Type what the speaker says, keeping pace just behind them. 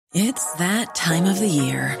It's that time of the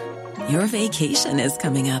year. Your vacation is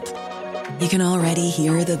coming up. You can already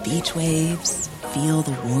hear the beach waves, feel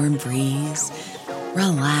the warm breeze,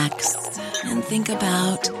 relax, and think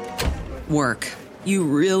about work. You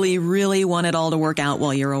really, really want it all to work out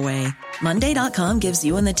while you're away. Monday.com gives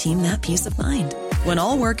you and the team that peace of mind. When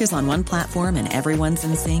all work is on one platform and everyone's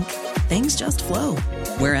in sync, things just flow.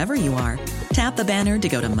 Wherever you are, tap the banner to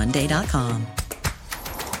go to Monday.com.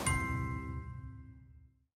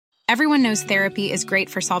 Everyone knows therapy is great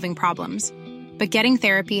for solving problems, but getting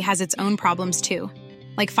therapy has its own problems too,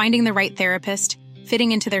 like finding the right therapist,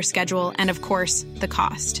 fitting into their schedule, and of course, the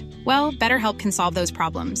cost. Well, BetterHelp can solve those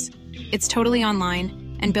problems. It's totally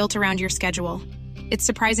online and built around your schedule. It's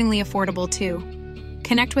surprisingly affordable too.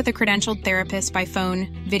 Connect with a credentialed therapist by phone,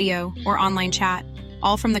 video, or online chat,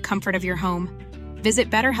 all from the comfort of your home. Visit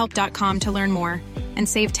BetterHelp.com to learn more and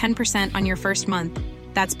save 10% on your first month.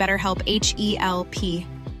 That's BetterHelp, H-E-L-P.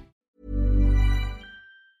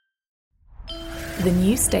 The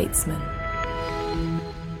New Statesman.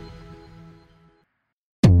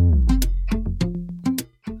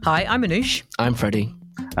 Hi, I'm Anoush. I'm Freddie.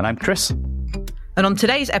 And I'm Chris. And on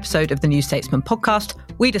today's episode of the New Statesman podcast,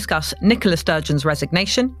 we discuss Nicola Sturgeon's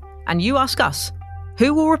resignation, and you ask us,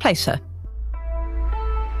 who will replace her?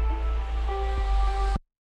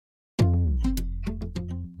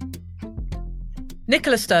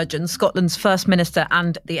 Nicola Sturgeon, Scotland's First Minister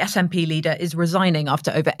and the SNP leader, is resigning after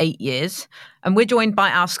over 8 years. And we're joined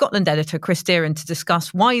by our Scotland editor, Chris Deeran, to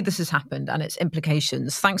discuss why this has happened and its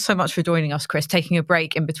implications. Thanks so much for joining us, Chris, taking a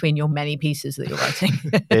break in between your many pieces that you're writing.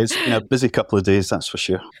 It's been a busy couple of days, that's for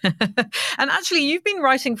sure. And actually, you've been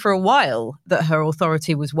writing for a while that her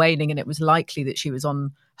authority was waning and it was likely that she was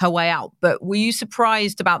on her way out. But were you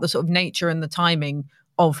surprised about the sort of nature and the timing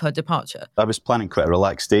of her departure? I was planning quite a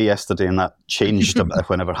relaxed day yesterday, and that changed a bit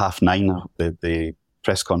whenever 9:30 the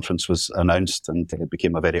press conference was announced, and it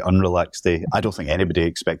became a very unrelaxed day. I don't think anybody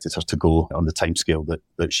expected her to go on the timescale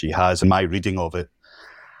that she has. And my reading of it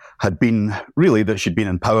had been really that she'd been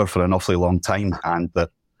in power for an awfully long time, and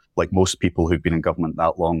that, like most people who've been in government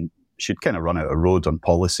that long, she'd kind of run out of road on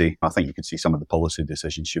policy. I think you could see some of the policy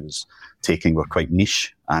decisions she was taking were quite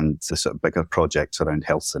niche, and the sort of bigger projects around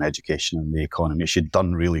health and education and the economy, she'd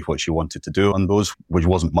done really what she wanted to do on those, which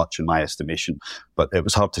wasn't much in my estimation. But it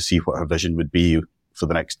was hard to see what her vision would be for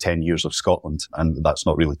the next 10 years of Scotland, and that's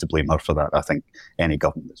not really to blame her for that. I think any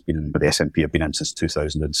government that's been in, but the SNP have been in since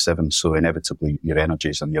 2007, so inevitably your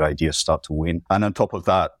energies and your ideas start to wane. And on top of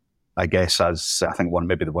that, I guess, as I think one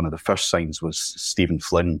of the first signs was Stephen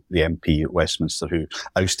Flynn, the MP at Westminster, who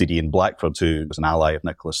ousted Ian Blackford, who was an ally of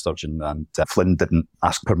Nicola Sturgeon. And Flynn didn't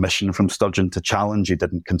ask permission from Sturgeon to challenge. He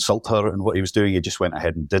didn't consult her in what he was doing. He just went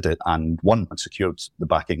ahead and did it and won and secured the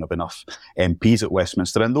backing of enough MPs at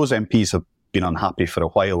Westminster. And those MPs have been unhappy for a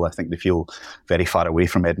while. I think they feel very far away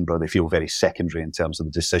from Edinburgh. They feel very secondary in terms of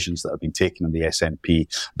the decisions that have been taken in the SNP,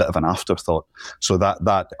 bit of an afterthought. So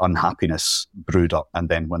that unhappiness brewed up, and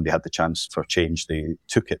then when they had the chance for change, they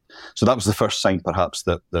took it. So that was the first sign, perhaps,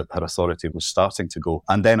 that her authority was starting to go.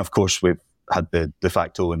 And then, of course, we've had the de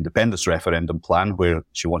facto independence referendum plan, where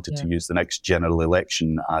she wanted to use the next general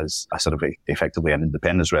election as a sort of effectively an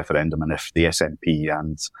independence referendum. And if the SNP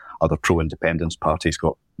and other pro-independence parties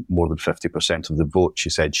got more than 50% of the vote, she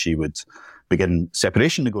said she would begin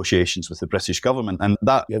separation negotiations with the British government. And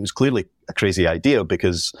that, it was clearly a crazy idea,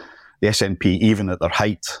 because the SNP, even at their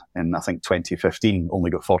height in, I think, 2015, only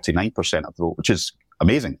got 49% of the vote, which is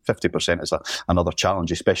amazing. 50% is another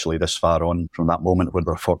challenge, especially this far on from that moment where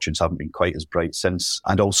their fortunes haven't been quite as bright since.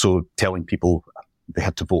 And also telling people they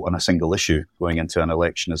had to vote on a single issue going into an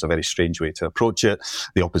election is a very strange way to approach it.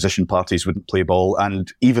 The opposition parties wouldn't play ball.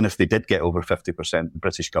 And even if they did get over 50%, the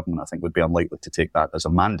British government, I think, would be unlikely to take that as a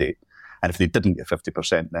mandate. And if they didn't get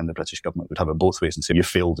 50%, then the British government would have it both ways and say, you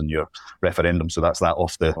failed in your referendum. So that's that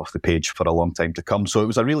off the page for a long time to come. So it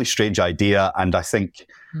was a really strange idea. And I think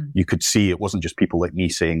you could see it wasn't just people like me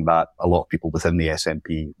saying that. A lot of people within the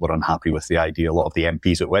SNP were unhappy with the idea. A lot of the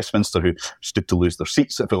MPs at Westminster who stood to lose their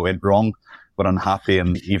seats if it went wrong were unhappy.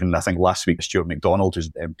 And even, I think, last week, Stuart MacDonald,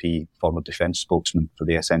 who's the MP, former defence spokesman for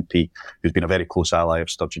the SNP, who's been a very close ally of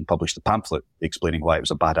Sturgeon, published a pamphlet explaining why it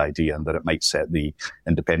was a bad idea and that it might set the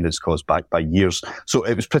independence cause back by years. So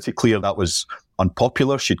it was pretty clear that was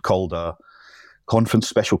unpopular. She'd called a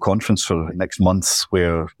special conference for next month,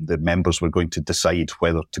 where the members were going to decide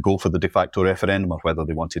whether to go for the de facto referendum or whether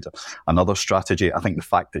they wanted another strategy. I think the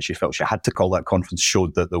fact that she felt she had to call that conference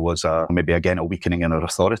showed that there was maybe again a weakening in her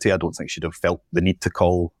authority. I don't think she'd have felt the need to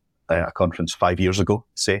call a conference 5 years ago,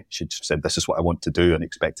 say. She'd said, this is what I want to do, and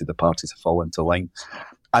expected the party to fall into line.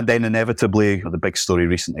 And then inevitably, the big story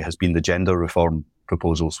recently has been the gender reform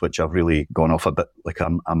proposals, which have really gone off a bit like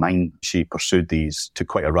a mine. She pursued these to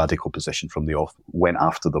quite a radical position from the off, went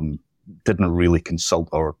after them, didn't really consult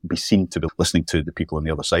or be seen to be listening to the people on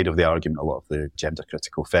the other side of the argument, a lot of the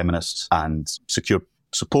gender-critical feminists, and secured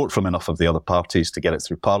support from enough of the other parties to get it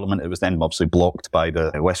through Parliament. It was then obviously blocked by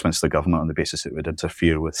the Westminster government on the basis it would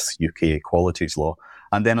interfere with UK equalities law.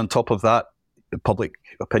 And then on top of that, the public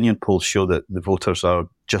opinion polls show that the voters are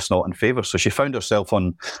just not in favour. So she found herself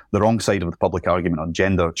on the wrong side of the public argument on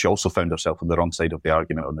gender. She also found herself on the wrong side of the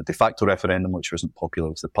argument on the de facto referendum, which wasn't popular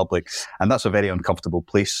with the public. And that's a very uncomfortable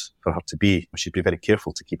place for her to be. She'd be very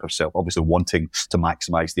careful to keep herself, obviously wanting to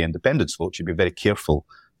maximise the independence vote. She'd be very careful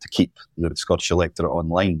to keep the Scottish electorate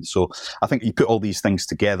online. So I think you put all these things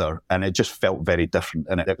together and it just felt very different.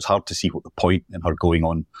 And it was hard to see what the point in her going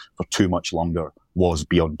on for too much longer was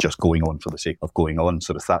beyond just going on for the sake of going on,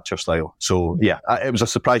 sort of Thatcher style. So yeah, it was a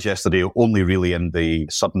surprise yesterday, only really in the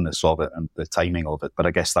suddenness of it and the timing of it. But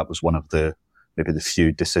I guess that was one of maybe the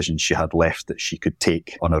few decisions she had left that she could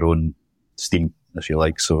take on her own steam, if you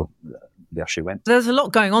like. So there she went. There's a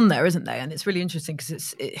lot going on there, isn't there? And it's really interesting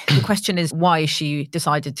because the question is why she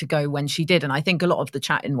decided to go when she did. And I think a lot of the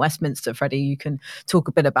chat in Westminster, Freddie, you can talk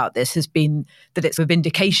a bit about this, has been that it's a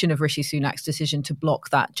vindication of Rishi Sunak's decision to block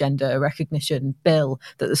that gender recognition bill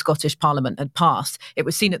that the Scottish Parliament had passed. It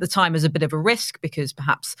was seen at the time as a bit of a risk because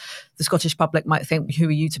perhaps the Scottish public might think, who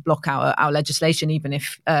are you to block our legislation, even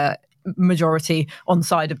if majority on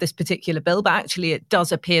side of this particular bill, but actually it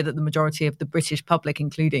does appear that the majority of the British public,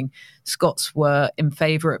 including Scots, were in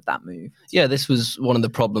favour of that move. Yeah, this was one of the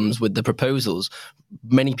problems with the proposals.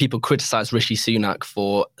 Many people criticised Rishi Sunak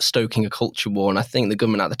for stoking a culture war, and I think the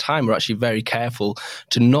government at the time were actually very careful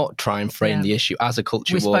to not try and frame the issue as a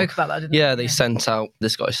culture war. We spoke about that, didn't we? Yeah, they sent out the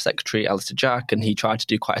Scottish Secretary, Alistair Jack, and he tried to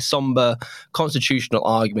do quite a sombre constitutional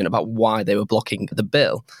argument about why they were blocking the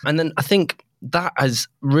bill. And then I think that has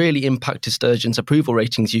really impacted Sturgeon's approval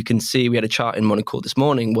ratings. You can see we had a chart in Monaco this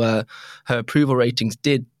morning where her approval ratings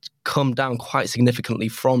did come down quite significantly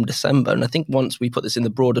from December. And I think once we put this in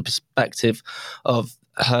the broader perspective of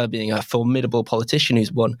her being a formidable politician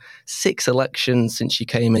who's won 6 elections since she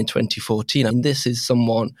came in 2014, I mean, this is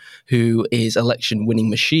someone who is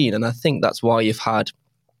election-winning machine. And I think that's why you've had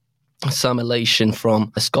some elation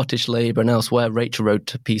from Scottish Labour and elsewhere. Rachel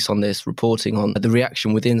wrote a piece on this, reporting on the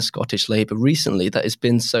reaction within Scottish Labour recently that has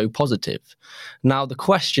been so positive. Now, the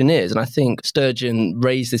question is, and I think Sturgeon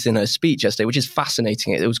raised this in her speech yesterday, which is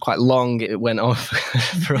fascinating. It was quite long. It went on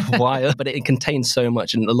for a while, but it contains so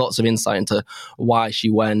much and lots of insight into why she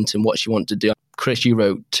went and what she wanted to do. Chris, you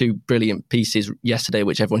wrote 2 brilliant pieces yesterday,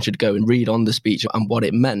 which everyone should go and read on the speech and what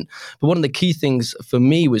it meant. But one of the key things for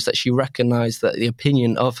me was that she recognised that the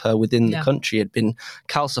opinion of her within the country had been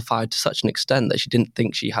calcified to such an extent that she didn't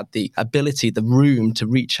think she had the ability, the room to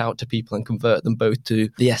reach out to people and convert them both to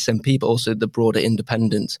the SNP, but also the broader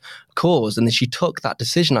independent cause. And then she took that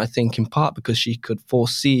decision, I think, in part because she could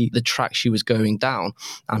foresee the track she was going down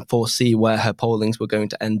and foresee where her pollings were going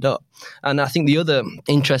to end up. And I think the other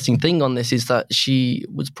interesting thing on this is that she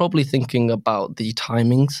was probably thinking about the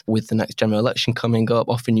timings with the next general election coming up.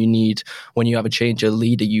 Often you need, when you have a change of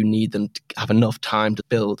leader, you need them to have enough time to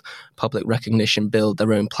build public recognition, build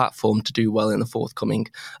their own platform to do well in the forthcoming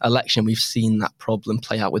election. We've seen that problem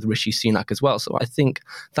play out with Rishi Sunak as well. So I think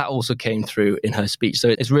that also came through in her speech. So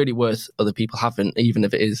it's really worth other people having, even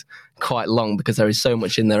if it is quite long, because there is so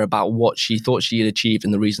much in there about what she thought she had achieved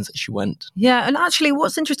and the reasons that she went. Yeah, and actually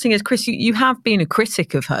what's interesting is, Chris, you have been a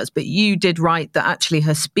critic of hers, but you did write that actually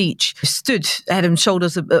her speech stood head and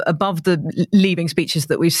shoulders above the leaving speeches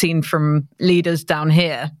that we've seen from leaders down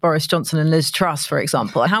here, Boris Johnson and Liz Truss, for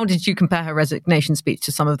example. How did you compare her resignation speech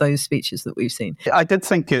to some of those speeches that we've seen? I did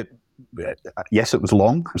think yes, it was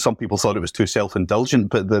long. Some people thought it was too self-indulgent,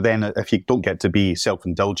 but then if you don't get to be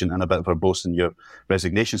self-indulgent and a bit verbose in your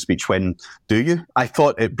resignation speech, when do you? I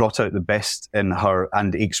thought it brought out the best in her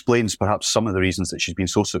and explains perhaps some of the reasons that she's been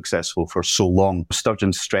so successful for so long.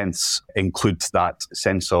 Sturgeon's strengths include that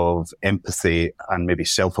sense of empathy and maybe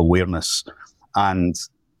self-awareness, and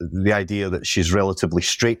the idea that she's relatively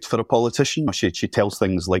straight for a politician. She tells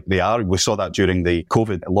things like they are. We saw that during the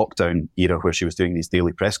COVID lockdown era where she was doing these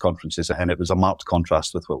daily press conferences, and it was a marked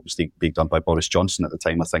contrast with what was being done by Boris Johnson at the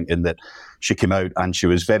time, I think, in that she came out and she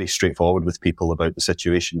was very straightforward with people about the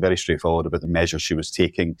situation, very straightforward about the measures she was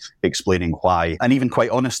taking, explaining why, and even quite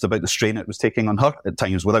honest about the strain it was taking on her at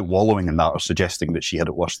times without wallowing in that or suggesting that she had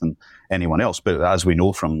it worse than anyone else. But as we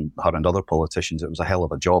know from her and other politicians, it was a hell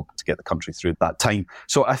of a job to get the country through that time.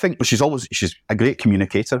 So I think she's a great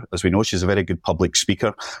communicator. As we know, she's a very good public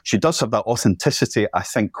speaker. She does have that authenticity, I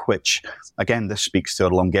think, which, again, this speaks to her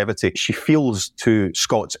longevity. She feels to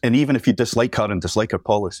Scots, and even if you dislike her and dislike her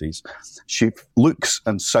policies, she looks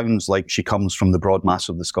and sounds like she comes from the broad mass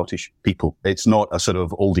of the Scottish people. It's not a sort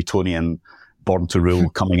of old Etonian born to rule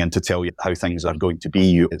coming in to tell you how things are going to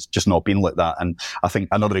be. It's just not been like that. And I think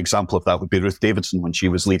another example of that would be Ruth Davidson when she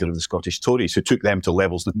was leader of the Scottish Tories, who took them to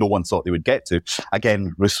levels that no one thought they would get to.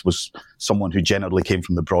 Again, Ruth was someone who generally came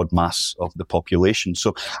from the broad mass of the population.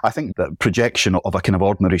 So I think that projection of a kind of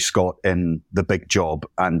ordinary Scot in the big job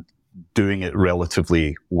and doing it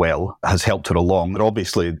relatively well has helped her along. But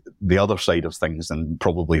obviously the other side of things, and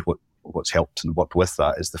probably what's helped and worked with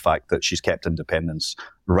that, is the fact that she's kept independence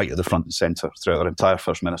right at the front and centre throughout her entire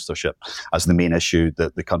First Ministership as the main issue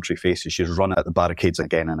that the country faces. She's run at the barricades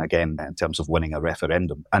again and again in terms of winning a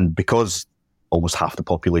referendum. And because almost half the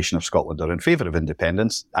population of Scotland are in favour of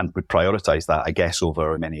independence and would prioritise that, I guess,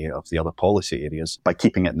 over many of the other policy areas. By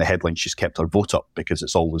keeping it in the headlines, she's kept her vote up, because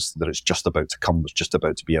it's always that it's just about to come, it's just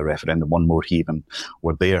about to be a referendum, one more heave and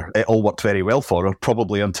we're there. It all worked very well for her,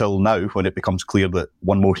 probably until now, when it becomes clear that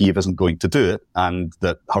one more heave isn't going to do it, and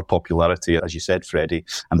that her popularity, as you said, Freddie,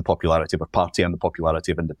 and the popularity of her party and the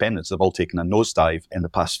popularity of independence have all taken a nosedive in the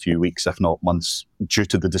past few weeks, if not months, due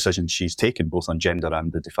to the decisions she's taken, both on gender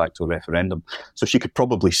and the de facto referendum. So she could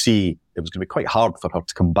probably see it was going to be quite hard for her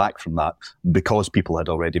to come back from that, because people had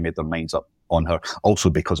already made their minds up on her. Also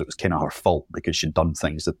because it was kind of her fault, because she'd done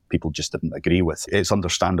things that people just didn't agree with. It's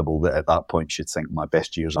understandable that at that point she'd think, my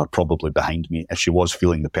best years are probably behind me. If she was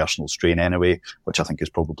feeling the personal strain anyway, which I think is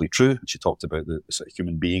probably true, she talked about the sort of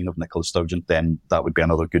human being of Nicola Sturgeon, then that would be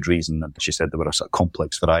another good reason. And she said there were a sort of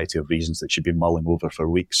complex variety of reasons that she'd been mulling over for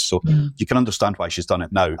weeks. So you can understand why she's done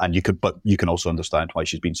it now, but you can also understand why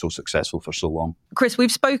she's been so successful for so long. Chris,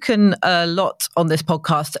 we've spoken a lot on this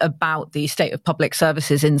podcast about the state of public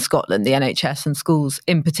services in Scotland, the NHS and schools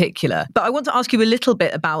in particular. But I want to ask you a little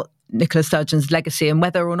bit about Nicola Sturgeon's legacy and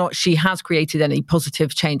whether or not she has created any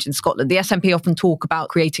positive change in Scotland. The SNP often talk about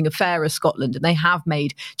creating a fairer Scotland, and they have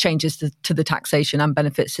made changes to the taxation and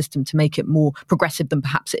benefit system to make it more progressive than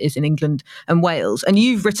perhaps it is in England and Wales. And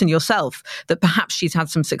you've written yourself that perhaps she's had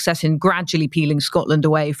some success in gradually peeling Scotland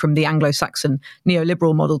away from the Anglo-Saxon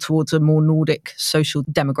neoliberal model towards a more Nordic social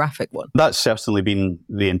demographic one. That's certainly been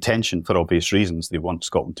the intention, for obvious reasons. They want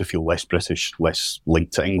Scotland to feel less British, less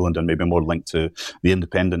linked to England, and maybe more linked to the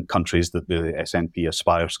independent countries that the SNP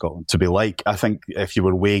aspire Scotland to be like. I think if you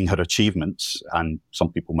were weighing her achievements, and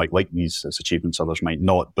some people might like these as achievements, others might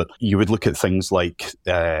not, but you would look at things like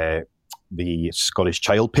the Scottish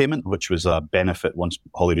Child Payment, which was a benefit once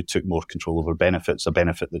Holyrood took more control over benefits, a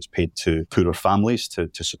benefit that's paid to poorer families to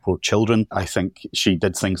support children. I think she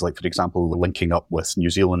did things like, for example, linking up with New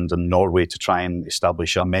Zealand and Norway to try and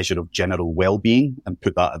establish a measure of general well-being and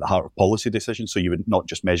put that at the heart of policy decisions. So you would not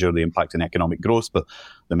just measure the impact on economic growth, but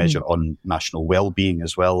the measure on national well-being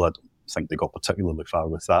as well. I don't think they got particularly far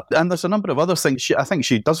with that. And there's a number of other things. I think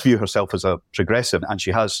she does view herself as a progressive, and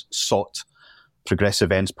she has sought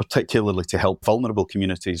progressive ends, particularly to help vulnerable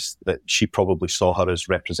communities that she probably saw her as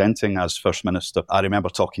representing as First Minister. I remember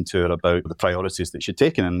talking to her about the priorities that she'd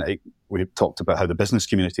taken, and we talked about how the business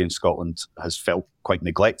community in Scotland has felt quite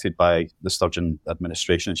neglected by the Sturgeon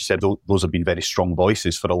administration. And she said those have been very strong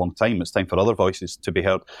voices for a long time. It's time for other voices to be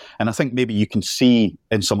heard. And I think maybe you can see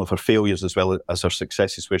in some of her failures as well as her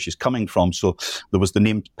successes where she's coming from. So there was the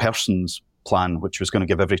named persons plan, which was going to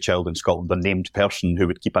give every child in Scotland a named person who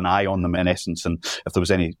would keep an eye on them, in essence, and if there was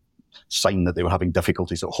any sign that they were having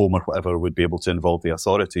difficulties at home or whatever, would be able to involve the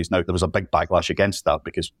authorities. Now, there was a big backlash against that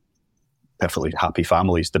because perfectly happy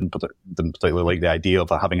families didn't particularly like the idea of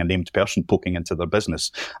having a named person poking into their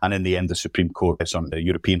business. And in the end, the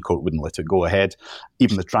European Court wouldn't let it go ahead.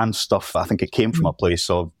 Even the trans stuff, I think it came from a place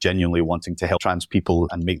of genuinely wanting to help trans people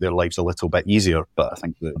and make their lives a little bit easier. But I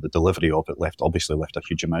think the delivery of it obviously left a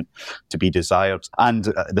huge amount to be desired. And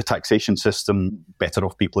the taxation system, better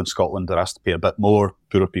off people in Scotland are asked to pay a bit more.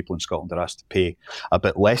 Poorer people in Scotland are asked to pay a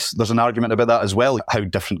bit less. There's an argument about that as well. How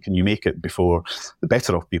different can you make it before the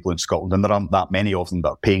better off people in Scotland? And there aren't that many of them that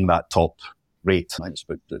are paying that top rate. I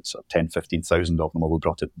think it's 10,000, 15,000 of them, although we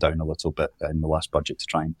brought it down a little bit in the last budget to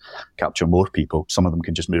try and capture more people. Some of them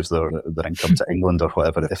can just move their income to England or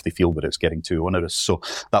whatever if they feel that it's getting too onerous. So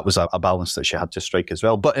that was a balance that she had to strike as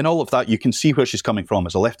well. But in all of that, you can see where she's coming from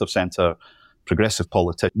as a left of centre progressive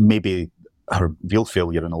politician. Maybe her real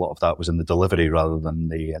failure in a lot of that was in the delivery rather than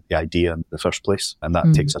the idea in the first place. And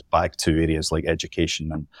that takes us back to areas like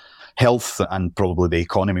education and health and probably the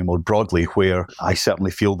economy more broadly, where I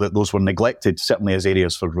certainly feel that those were neglected, certainly as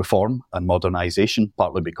areas for reform and modernisation,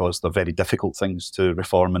 partly because they're very difficult things to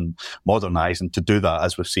reform and modernise. And to do that,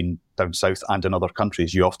 as we've seen down south and in other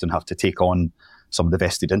countries, you often have to take on some of the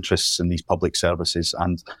vested interests in these public services.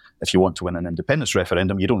 And if you want to win an independence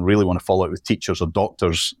referendum, you don't really want to fall out with teachers or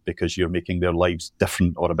doctors because you're making their lives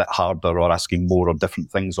different or a bit harder or asking more or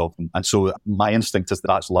different things of them. And so my instinct is that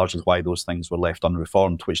that's largely why those things were left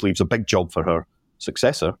unreformed, which leaves a big job for her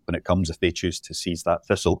successor when it comes if they choose to seize that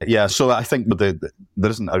thistle. Yeah, so I think there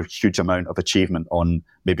isn't a huge amount of achievement on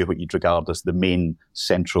maybe what you'd regard as the main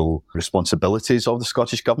central responsibilities of the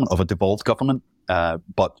Scottish Government, of a devolved government,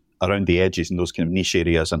 but around the edges in those kind of niche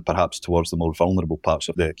areas and perhaps towards the more vulnerable parts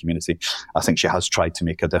of the community, I think she has tried to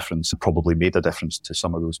make a difference, probably made a difference to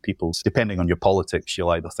some of those people. Depending on your politics,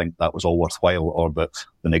 you'll either think that was all worthwhile or that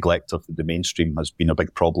the neglect of the mainstream has been a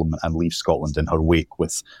big problem and leaves Scotland in her wake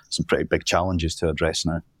with some pretty big challenges to address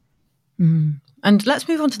now. And let's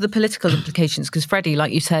move on to the political implications, because Freddie,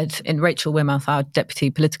 like you said, in Rachel Wimouth, our deputy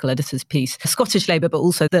political editor's piece, Scottish Labour, but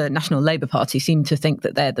also the National Labour Party seem to think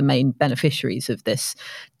that they're the main beneficiaries of this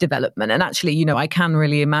development. And actually, you know, I can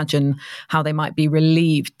really imagine how they might be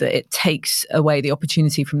relieved that it takes away the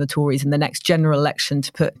opportunity from the Tories in the next general election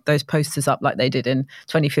to put those posters up like they did in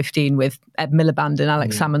 2015 with Ed Miliband in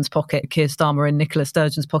Alex Salmond's pocket, Keir Starmer in Nicola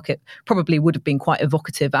Sturgeon's pocket. Probably would have been quite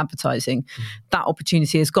evocative advertising. That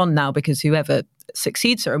opportunity is gone now because whoever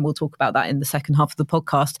succeeds her, and we'll talk about that in the second half of the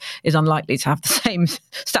podcast, is unlikely to have the same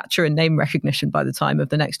stature and name recognition by the time of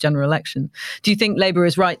the next general election. Do you think Labour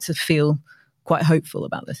is right to feel quite hopeful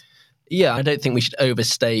about this? Yeah, I don't think we should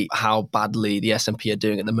overstate how badly the SNP are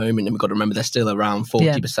doing at the moment. And we've got to remember they're still around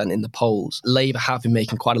 40% in the polls. Labour have been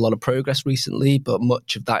making quite a lot of progress recently, but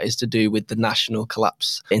much of that is to do with the national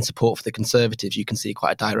collapse in support for the Conservatives. You can see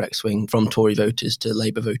quite a direct swing from Tory voters to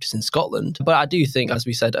Labour voters in Scotland. But I do think, as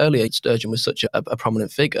we said earlier, Sturgeon was such a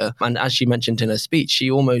prominent figure. And as she mentioned in her speech,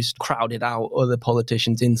 she almost crowded out other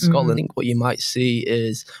politicians in Scotland. I think what you might see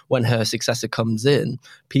is when her successor comes in,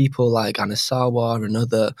 people like Anna Sarwar and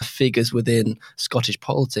other figures within Scottish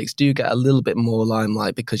politics do get a little bit more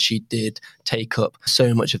limelight because she did take up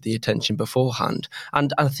so much of the attention beforehand.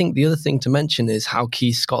 And I think the other thing to mention is how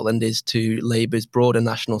key Scotland is to Labour's broader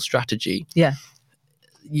national strategy. Yeah.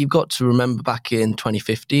 You've got to remember back in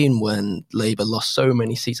 2015 when Labour lost so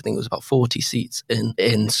many seats, I think it was about 40 seats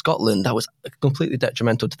in Scotland, that was completely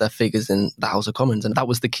detrimental to their figures in the House of Commons. And that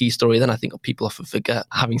was the key story then. I think people often forget.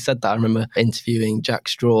 Having said that, I remember interviewing Jack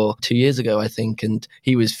Straw 2 years ago, I think, and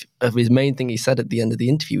his main thing he said at the end of the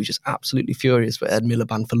interview was just absolutely furious for Ed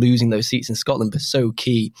Miliband for losing those seats in Scotland, but so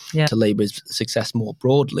key to Labour's success more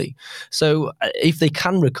broadly. So if they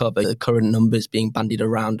can recover the current numbers being bandied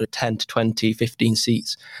around at 10 to 20, 15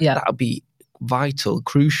 seats, that would be vital,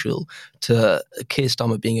 crucial to Keir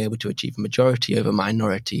Starmer being able to achieve a majority over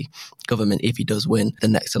minority government if he does win the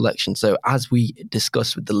next election. So as we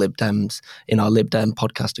discussed with the Lib Dems in our Lib Dem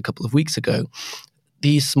podcast a couple of weeks ago,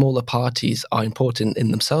 these smaller parties are important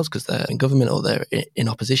in themselves because they're in government or they're in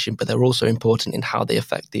opposition, but they're also important in how they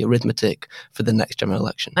affect the arithmetic for the next general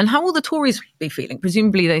election. And how will the Tories be feeling?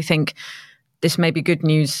 Presumably they think this may be good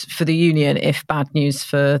news for the union if bad news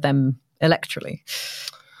for them electorally.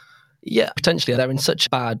 Yeah, potentially. They're in such a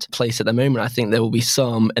bad place at the moment. I think there will be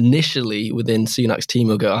some initially within Sunak's team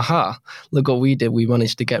who go, aha, look what we did. We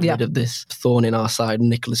managed to get rid of this thorn in our side,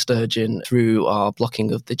 Nicola Sturgeon, through our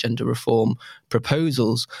blocking of the gender reform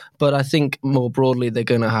proposals. But I think more broadly, they're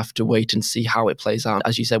going to have to wait and see how it plays out.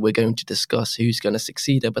 As you said, we're going to discuss who's going to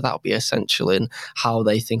succeed her, but that'll be essential in how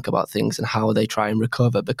they think about things and how they try and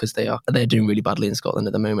recover, because they're doing really badly in Scotland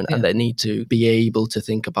at the moment, and they need to be able to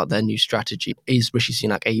think about their new strategy. Is Rishi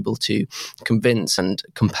Sunak able to convince and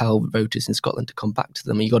compel voters in Scotland to come back to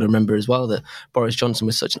them? And you've got to remember as well that Boris Johnson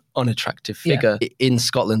was such an unattractive figure in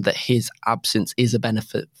Scotland that his absence is a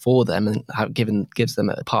benefit for them and gives them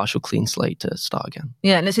a partial clean slate to start again.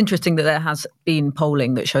 Yeah, and it's interesting that there has been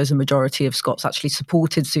polling that shows a majority of Scots actually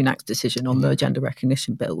supported Sunak's decision on the gender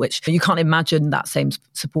recognition bill, which you can't imagine that same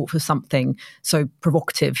support for something so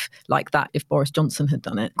provocative like that if Boris Johnson had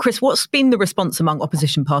done it. Chris, what's been the response among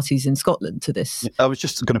opposition parties in Scotland to this? I was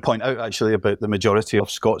just going to point out actually about the majority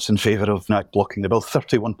of Scots in favour of Sunak blocking the bill.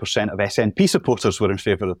 31% of SNP supporters were in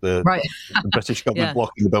favour of the British government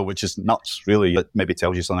blocking the bill, which is nuts, really. It maybe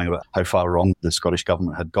tells you something about how far wrong the Scottish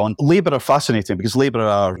government had gone. Labour are fascinating because Labour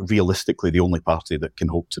are realistically the only party that can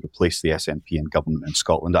hope to replace the SNP in government in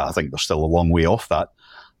Scotland. I think they're still a long way off that.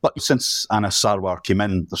 But since Anas Sarwar came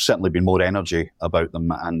in, there's certainly been more energy about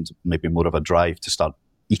them and maybe more of a drive to start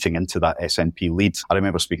eating into that SNP lead. I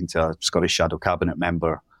remember speaking to a Scottish Shadow Cabinet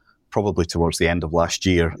member probably towards the end of last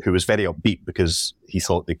year, who was very upbeat because he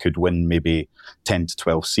thought they could win maybe 10 to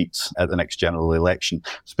 12 seats at the next general election,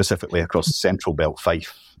 specifically across the Central Belt,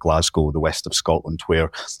 Fife, Glasgow, the west of Scotland, where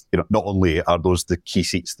not only are those the key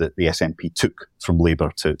seats that the SNP took from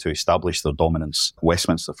Labour to establish their dominance,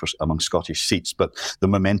 Westminster among Scottish seats, but the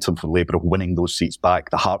momentum for Labour of winning those seats back,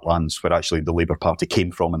 the heartlands where actually the Labour Party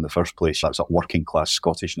came from in the first place, that's that working class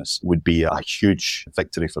Scottishness, would be a huge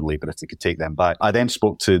victory for Labour if they could take them back. I then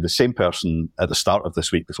spoke to the same person at the start of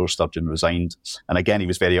this week before Sturgeon resigned, and again he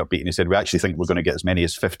was very upbeat and he said, we actually think we're going to get as many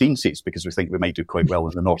as 15 seats because we think we might do quite well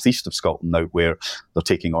in the northeast of Scotland now, where they're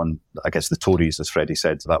taking on, I guess, the Tories, as Freddie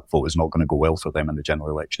said. That vote is not going to go well for them in the general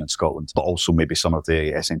election in Scotland. But also maybe some of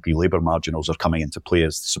the SNP Labour marginals are coming into play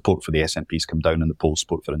as support for the SNP's come down in the polls,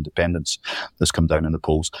 support for independence has come down in the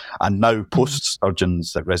polls. And now,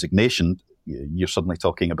 post-Sturgeon's resignation, you're suddenly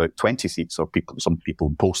talking about 20 seats, or some people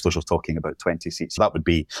in posters are talking about 20 seats. That would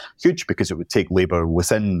be huge because it would take Labour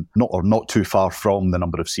within, not too far from the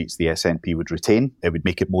number of seats the SNP would retain. It would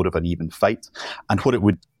make it more of an even fight. And what it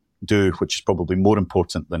would do, which is probably more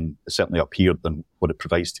important than certainly up here than what it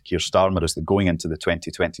provides to Keir Starmer, is that going into the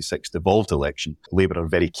 2026 devolved election, Labour are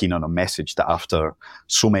very keen on a message that after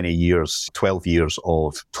so many years, 12 years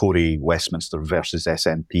of Tory Westminster versus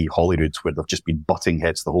SNP Holyrood, where they've just been butting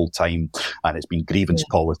heads the whole time, and it's been grievance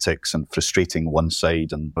politics and frustrating one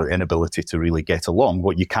side and the inability to really get along,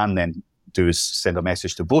 what you can then do is send a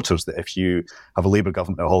message to voters that if you have a Labour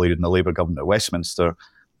government at Holyrood and a Labour government at Westminster,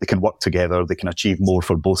 they can work together, they can achieve more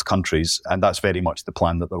for both countries. And that's very much the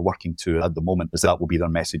plan that they're working to at the moment, is that will be their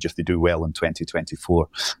message if they do well in 2024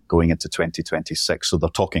 going into 2026. So they're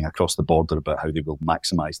talking across the border about how they will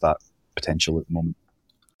maximise that potential at the moment.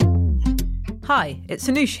 Hi, it's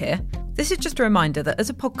Anoush here. This is just a reminder that as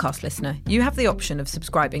a podcast listener, you have the option of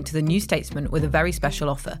subscribing to The New Statesman with a very special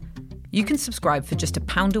offer. You can subscribe for just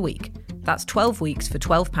 £1 a week. That's 12 weeks for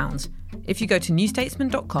 £12 if you go to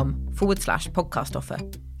newstatesman.com/podcast offer.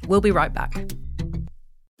 We'll be right back.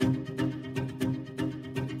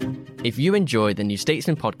 If you enjoy the New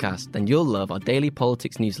Statesman podcast, then you'll love our daily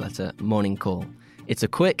politics newsletter, Morning Call. It's a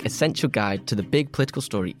quick, essential guide to the big political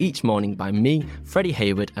story each morning by me, Freddie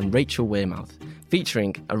Hayward and Rachel Wearmouth,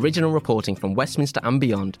 featuring original reporting from Westminster and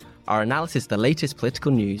beyond, our analysis of the latest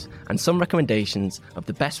political news, and some recommendations of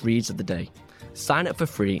the best reads of the day. Sign up for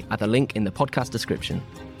free at the link in the podcast description.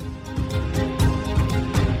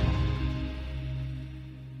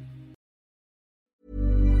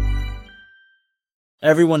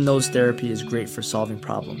 Everyone knows therapy is great for solving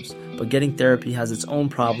problems, but getting therapy has its own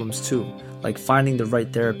problems too, like finding the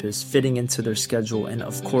right therapist, fitting into their schedule, and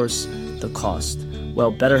of course, the cost.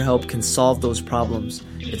 Well, BetterHelp can solve those problems.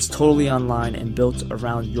 It's totally online and built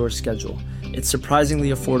around your schedule. It's surprisingly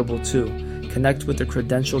affordable too. Connect with a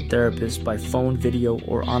credentialed therapist by phone, video,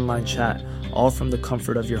 or online chat, all from the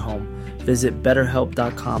comfort of your home. Visit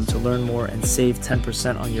BetterHelp.com to learn more and save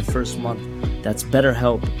 10% on your first month. That's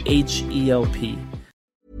BetterHelp, H-E-L-P.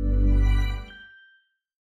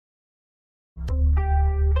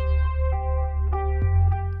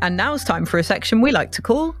 And now it's time for a section we like to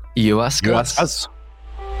call You Ask Us.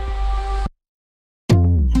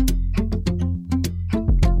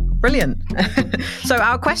 Brilliant. So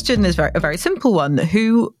our question is a very simple one.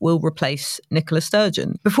 Who will replace Nicola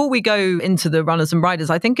Sturgeon? Before we go into the runners and riders,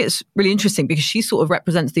 I think it's really interesting because she sort of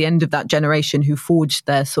represents the end of that generation who forged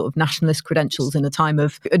their sort of nationalist credentials in a time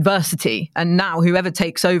of adversity. And now whoever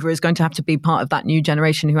takes over is going to have to be part of that new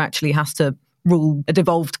generation who actually has to rule a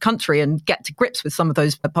devolved country and get to grips with some of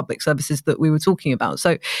those public services that we were talking about.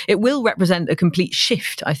 So it will represent a complete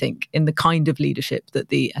shift, I think, in the kind of leadership that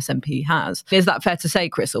the SNP has. Is that fair to say,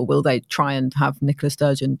 Chris, or will they try and have Nicola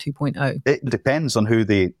Sturgeon 2.0? It depends on who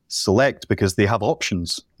they select, because they have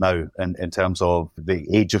options now in terms of the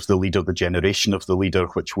age of the leader, the generation of the leader,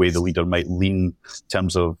 which way the leader might lean in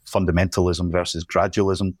terms of fundamentalism versus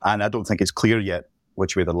gradualism. And I don't think it's clear yet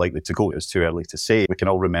which way they're likely to go. It's too early to say. We can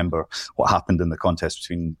all remember what happened in the contest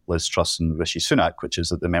between Liz Truss and Rishi Sunak, which is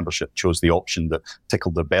that the membership chose the option that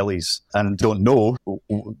tickled their bellies, and don't know,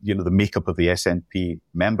 the makeup of the SNP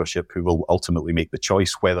membership who will ultimately make the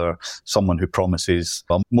choice, whether someone who promises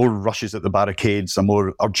more rushes at the barricades, a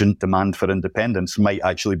more urgent demand for independence might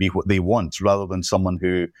actually be what they want, rather than someone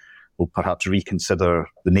who will perhaps reconsider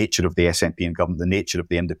the nature of the SNP and government, the nature of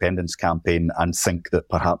the independence campaign, and think that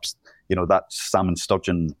perhaps that Sam and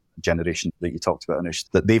Sturgeon generation that you talked about, Anush,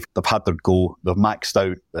 that they've had their go, they've maxed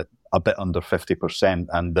out at a bit under 50%,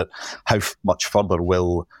 and that how much further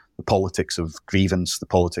will the politics of grievance, the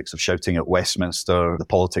politics of shouting at Westminster, the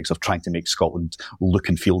politics of trying to make Scotland look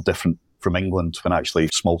and feel different from England, when actually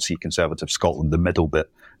small c conservative Scotland, the middle bit,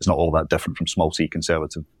 is not all that different from small c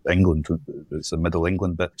conservative England. It's the middle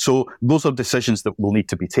England bit. So those are decisions that will need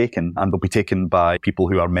to be taken, and they'll be taken by people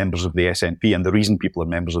who are members of the SNP. And the reason people are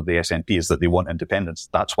members of the SNP is that they want independence.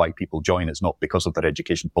 That's why people join. It's not because of their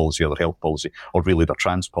education policy or their health policy or really their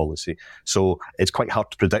trans policy. So it's quite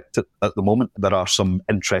hard to predict it at the moment. There are some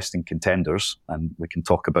interesting contenders, and we can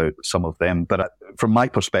talk about some of them. But from my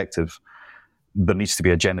perspective, there needs to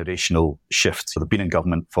be a generational shift. So they've been in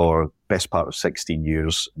government for the best part of 16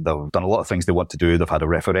 years. They've done a lot of things they want to do. They've had a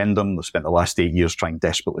referendum. They've spent the last 8 years trying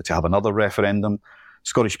desperately to have another referendum.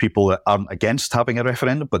 Scottish people aren't against having a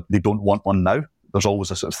referendum, but they don't want one now. There's always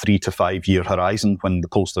a sort of 3 to 5 year horizon when the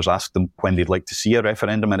pollsters ask them when they'd like to see a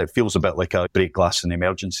referendum. And it feels a bit like a break glass in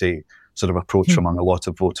emergency sort of approach among a lot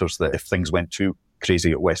of voters, that if things went too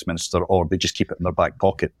crazy at Westminster, or they just keep it in their back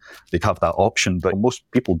pocket, they'd have that option. But most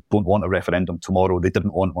people don't want a referendum tomorrow. They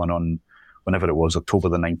didn't want one on whenever it was, October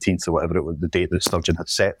the 19th or whatever it was, the date that Sturgeon had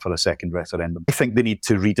set for a second referendum. I think they need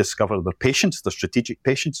to rediscover their patience, their strategic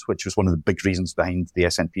patience, which was one of the big reasons behind the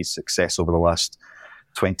SNP's success over the last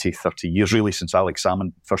 20, 30 years, really since Alex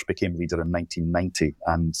Salmond first became leader in 1990.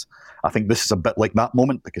 And I think this is a bit like that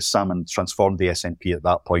moment, because Salmond transformed the SNP at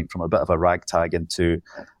that point from a bit of a ragtag into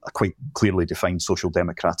a quite clearly defined social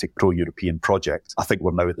democratic pro-European project. I think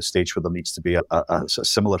we're now at the stage where there needs to be a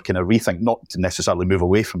similar kind of rethink, not to necessarily move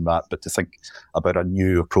away from that, but to think about a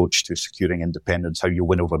new approach to securing independence, how you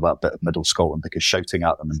win over that bit of middle Scotland, because shouting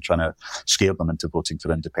at them and trying to scare them into voting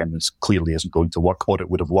for independence clearly isn't going to work, or it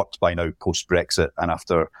would have worked by now post-Brexit and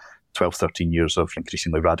after 12, 13 years of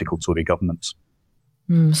increasingly radical Tory governments.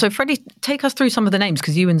 So Freddie, take us through some of the names,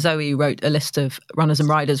 because you and Zoe wrote a list of runners and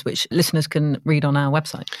riders, which listeners can read on our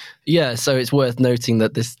website. Yeah, so it's worth noting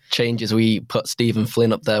that this changes. We put Stephen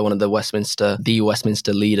Flynn up there, one of the Westminster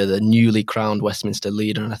leader, the newly crowned Westminster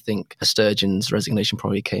leader. And I think Sturgeon's resignation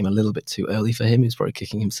probably came a little bit too early for him. He was probably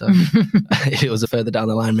kicking himself. If it was further down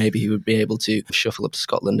the line, maybe he would be able to shuffle up to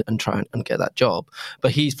Scotland and try and get that job.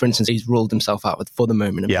 But for instance, he's ruled himself out for the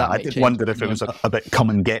moment. Yeah, I did wonder if it was a bit come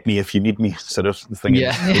and get me if you need me sort of thing.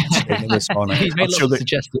 Yeah. This morning. He's made lots of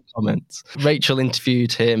suggestive comments. Rachel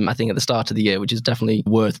interviewed him, I think, at the start of the year, which is definitely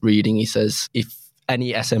worth reading. He says, if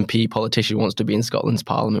any SNP politician wants to be in Scotland's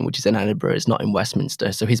Parliament, which is in Edinburgh, it's not in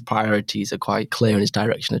Westminster. So his priorities are quite clear, and his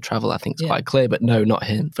direction of travel, I think, is quite clear. But no, not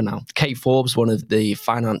him for now. Kate Forbes, one of the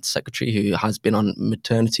finance secretary who has been on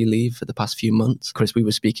maternity leave for the past few months. Chris, we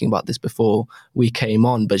were speaking about this before we came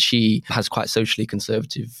on, but she has quite socially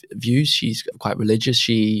conservative views. She's quite religious.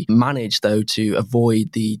 She managed, though, to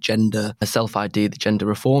avoid the gender self-ID, the gender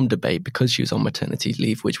reform debate, because she was on maternity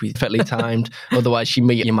leave, which we perfectly timed. Otherwise, you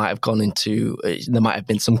might have gone into... there might have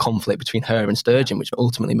been some conflict between her and Sturgeon, which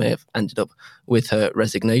ultimately may have ended up with her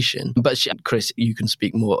resignation. But Chris, you can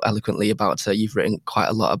speak more eloquently about her. You've written quite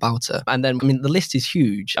a lot about her. And then, the list is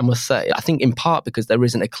huge, I must say. I think in part because there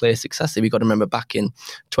isn't a clear successor. We've got to remember back in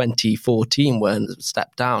 2014 when he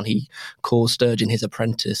stepped down, he called Sturgeon his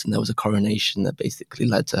apprentice, and there was a coronation that basically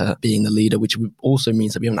led to her being the leader, which also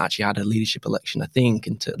means that we haven't actually had a leadership election, I think,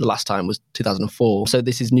 until the last time was 2004. So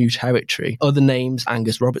this is new territory. Other names,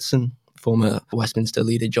 Angus Robertson, former Westminster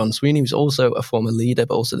leader. John Sweeney, who's also a former leader,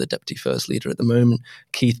 but also the deputy first leader at the moment.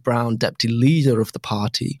 Keith Brown, deputy leader of the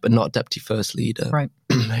party, but not deputy first leader. Right.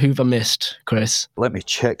 Who've I missed, Chris? Let me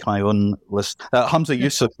check my own list. Hamza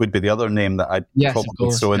Yusuf would be the other name that I'd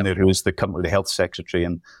probably throw in there, who is currently the health secretary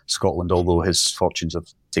in Scotland, although his fortunes have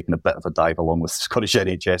taken a bit of a dive along with Scottish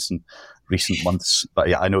NHS in recent months. But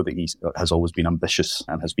yeah, I know that he has always been ambitious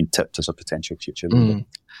and has been tipped as a potential future leader.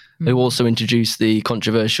 Who also introduced the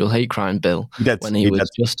controversial hate crime bill when he was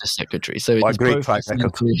Justice Secretary. So his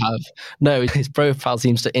profile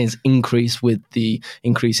seems to increase with the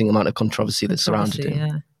increasing amount of controversy that surrounded him.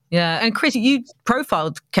 Yeah, and Chris, you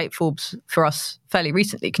profiled Kate Forbes for us fairly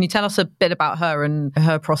recently. Can you tell us a bit about her and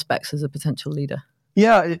her prospects as a potential leader?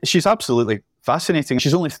 Yeah, she's absolutely fascinating.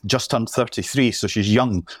 She's only just turned 33, so she's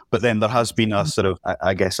young. But then there has been a sort of,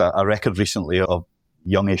 I guess, a record recently of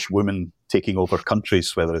youngish women taking over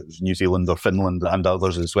countries, whether it's New Zealand or Finland and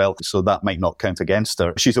others as well. So that might not count against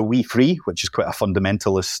her. She's a wee free, which is quite a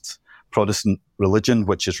fundamentalist Protestant religion,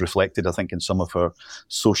 which is reflected, I think, in some of her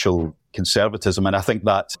social conservatism. And I think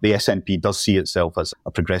that the SNP does see itself as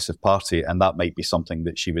a progressive party, and that might be something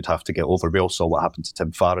that she would have to get over. We all saw what happened to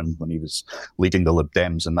Tim Farron when he was leading the Lib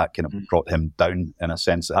Dems, and that kind of brought him down in a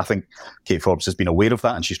sense. I think Kate Forbes has been aware of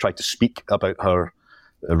that, and she's tried to speak about her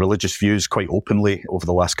religious views quite openly over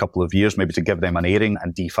the last couple of years, maybe to give them an airing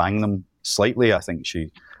and defang them slightly. I think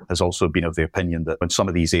she has also been of the opinion that in some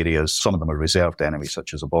of these areas, some of them are reserved anyway,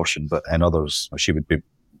 such as abortion, but in others, she would be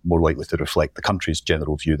more likely to reflect the country's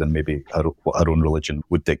general view than maybe what her own religion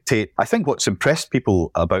would dictate. I think what's impressed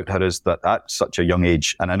people about her is that at such a young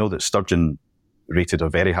age, and I know that Sturgeon rated her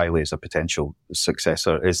very highly as a potential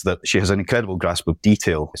successor, is that she has an incredible grasp of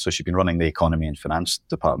detail. So she's been running the economy and finance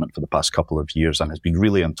department for the past couple of years and has been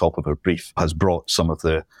really on top of her brief, has brought some of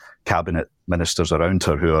the cabinet ministers around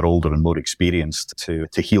her who are older and more experienced to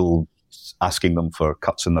heel asking them for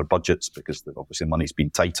cuts in their budgets because obviously money's been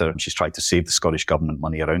tighter, and she's tried to save the Scottish Government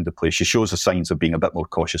money around the place. She shows the signs of being a bit more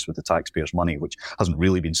cautious with the taxpayers' money, which hasn't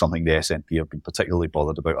really been something the SNP have been particularly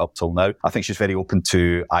bothered about up till now. I think she's very open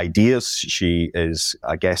to ideas. She is,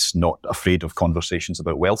 I guess, not afraid of conversations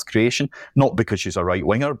about wealth creation, not because she's a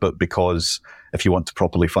right-winger, but because if you want to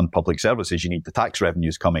properly fund public services, you need the tax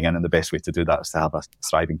revenues coming in, and the best way to do that is to have a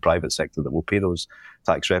thriving private sector that will pay those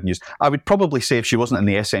tax revenues. I would probably say if she wasn't in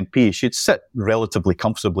the SNP, she'd sit relatively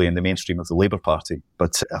comfortably in the mainstream of the Labour Party.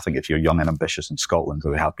 But I think if you're young and ambitious in Scotland,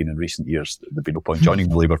 though we have been in recent years, there'd be no point joining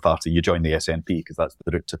the Labour Party. You join the SNP because that's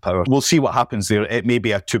the route to power. We'll see what happens there. It may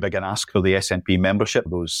be too big an ask for the SNP membership,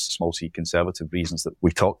 those small c Conservative reasons that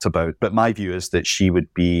we talked about. But my view is that she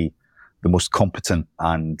would be the most competent,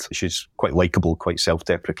 and she's quite likeable, quite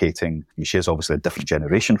self-deprecating. She is obviously a different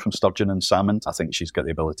generation from Sturgeon and Salmond. I think she's got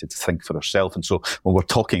the ability to think for herself. And so when we're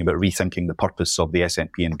talking about rethinking the purpose of the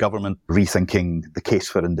SNP in government, rethinking the case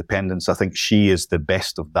for independence, I think she is the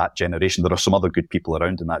best of that generation. There are some other good people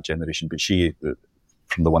around in that generation, but she,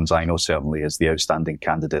 from the ones I know, certainly is the outstanding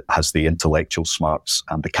candidate, has the intellectual smarts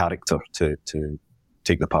and the character to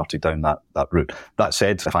take the party down that route. That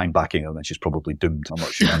said, if I'm backing her, then she's probably doomed. I'm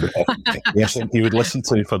not sure the SNP would listen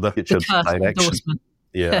to for the future direction.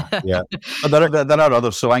 Yeah. But there are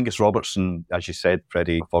others. So Angus Robertson, as you said,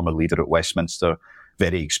 Freddie, former leader at Westminster,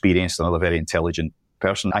 very experienced, another very intelligent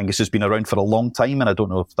person. Angus has been around for a long time, and I don't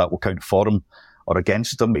know if that will count for him or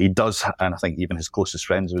against him. He does, and I think even his closest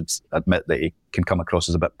friends would admit that he can come across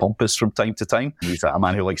as a bit pompous from time to time. He's a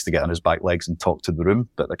man who likes to get on his back legs and talk to the room.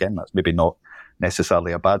 But again, that's maybe not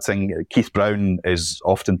necessarily a bad thing. Keith Brown is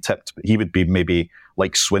often tipped, but he would be maybe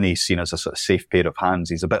like Swinney, seen as a sort of safe pair of hands.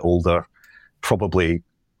 He's a bit older, probably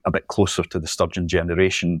a bit closer to the Sturgeon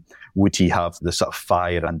generation. Would he have the sort of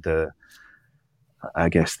fire and the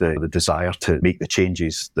desire to make the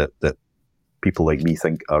changes that people like me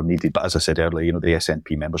think are needed? But as I said earlier, the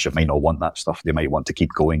SNP membership might not want that stuff. They might want to keep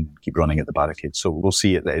going, keep running at the barricades. So we'll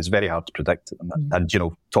see. It's very hard to predict. And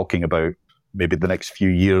talking about maybe the next few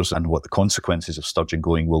years and what the consequences of Sturgeon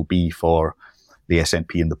going will be for the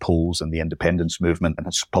SNP in the polls and the independence movement and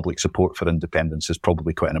its public support for independence is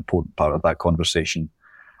probably quite an important part of that conversation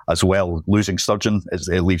as well. Losing Sturgeon,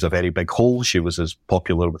 it leaves a very big hole. She was as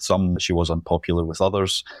popular with some as she was unpopular with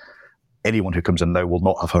others. Anyone who comes in now will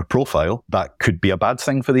not have her profile. That could be a bad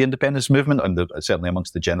thing for the independence movement, and certainly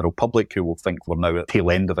amongst the general public, who will think we're now at the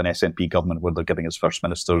tail end of an SNP government where they're giving us first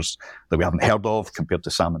ministers that we haven't heard of compared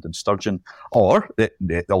to Salmond and Sturgeon. Or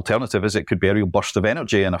the alternative is it could be a real burst of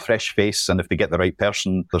energy and a fresh face, and if they get the right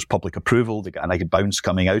person, there's public approval, they get a nice bounce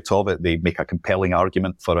coming out of it, they make a compelling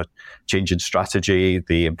argument for a change in strategy,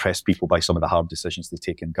 they impress people by some of the hard decisions they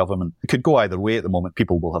take in government. It could go either way at the moment.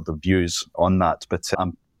 People will have their views on that, but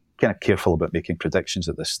I'm kind of careful about making predictions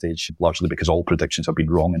at this stage, largely because all predictions have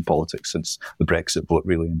been wrong in politics since the Brexit vote,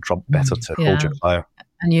 really, and Trump. Better to hold your fire.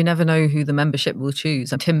 And you never know who the membership will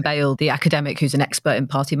choose. And Tim Bale, the academic who's an expert in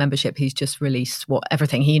party membership, he's just released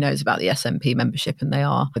everything he knows about the SNP membership, and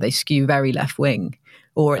they skew very left-wing,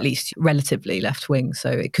 or at least relatively left-wing.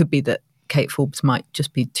 So it could be that Kate Forbes might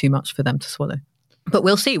just be too much for them to swallow. But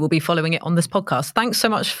we'll see. We'll be following it on this podcast. Thanks so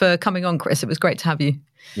much for coming on, Chris. It was great to have you.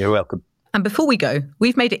 You're welcome. And before we go,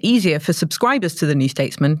 we've made it easier for subscribers to The New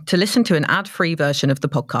Statesman to listen to an ad-free version of the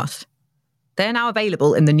podcast. They're now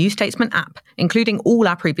available in the New Statesman app, including all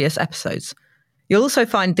our previous episodes. You'll also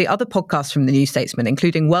find the other podcasts from The New Statesman,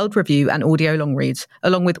 including World Review and audio long reads,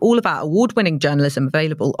 along with all of our award-winning journalism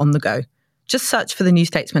available on the go. Just search for The New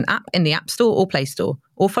Statesman app in the App Store or Play Store,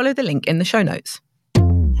 or follow the link in the show notes.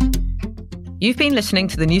 You've been listening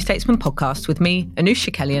to the New Statesman podcast with me, Anoosh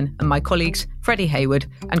Chakelian, and my colleagues Freddie Hayward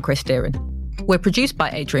and Chris Deeran. We're produced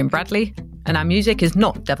by Adrian Bradley, and our music is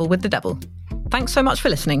not Devil with the Devil. Thanks so much for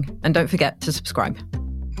listening, and don't forget to subscribe.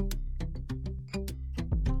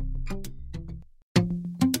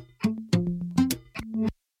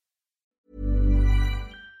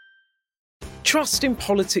 Trust in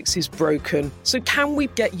politics is broken. So can we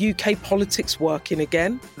get UK politics working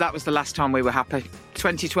again? That was the last time we were happy.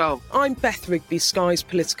 2012. I'm Beth Rigby, Sky's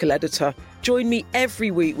political editor. Join me every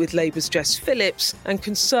week with Labour's Jess Phillips and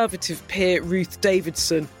Conservative peer Ruth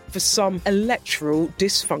Davidson for some electoral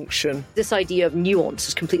dysfunction. This idea of nuance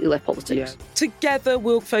has completely left politics. Yeah. Together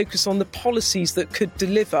we'll focus on the policies that could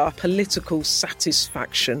deliver political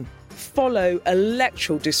satisfaction. Follow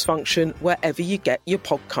Electoral Dysfunction wherever you get your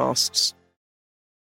podcasts.